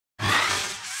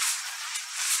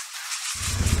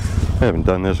I haven't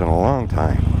done this in a long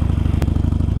time.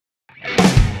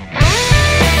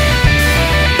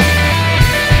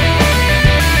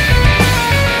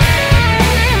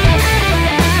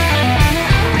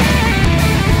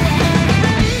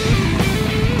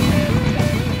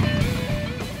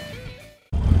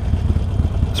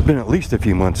 It's been at least a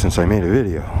few months since I made a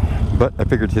video, but I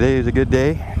figured today is a good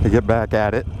day to get back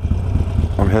at it.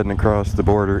 I'm heading across the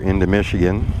border into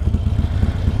Michigan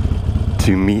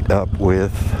to meet up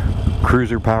with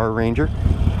Cruiser Power Ranger,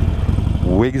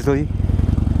 Wigsly,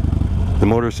 the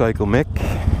Motorcycle Mick,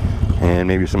 and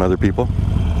maybe some other people.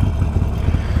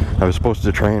 I was supposed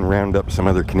to try and round up some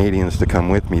other Canadians to come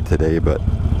with me today, but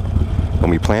when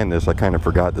we planned this, I kind of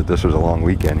forgot that this was a long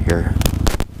weekend here.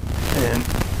 And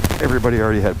everybody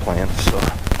already had plans, so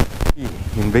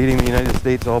invading the United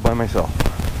States all by myself.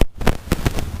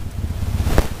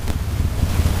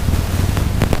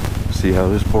 See how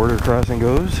this border crossing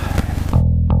goes.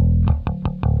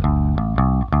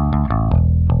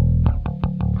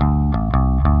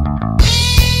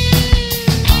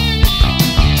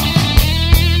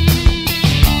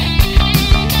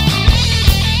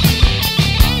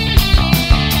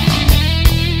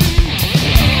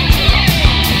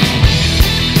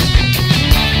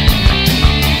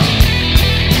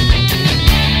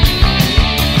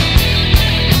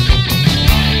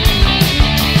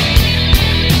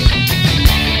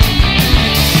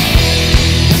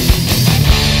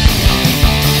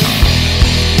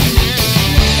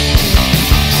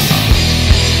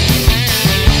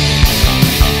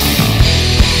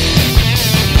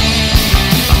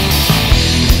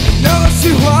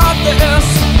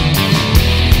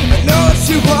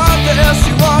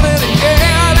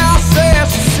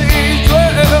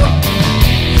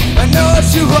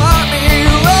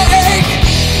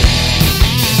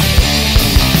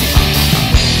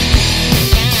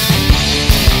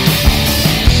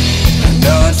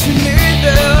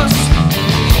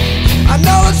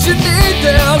 You need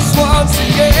this once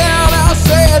again. I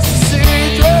say it's a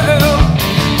see-through.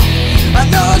 I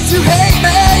know that you hate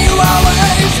me, you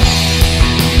always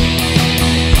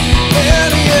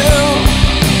and you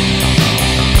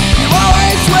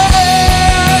always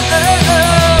win,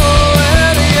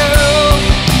 and you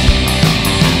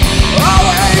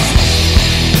always.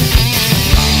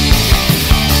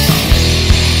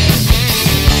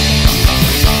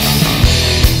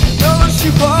 I know that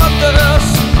you want this.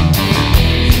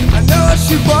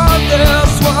 You want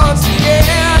this once again.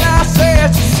 I say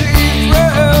it's a see-through.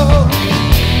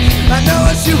 I know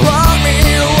what you want.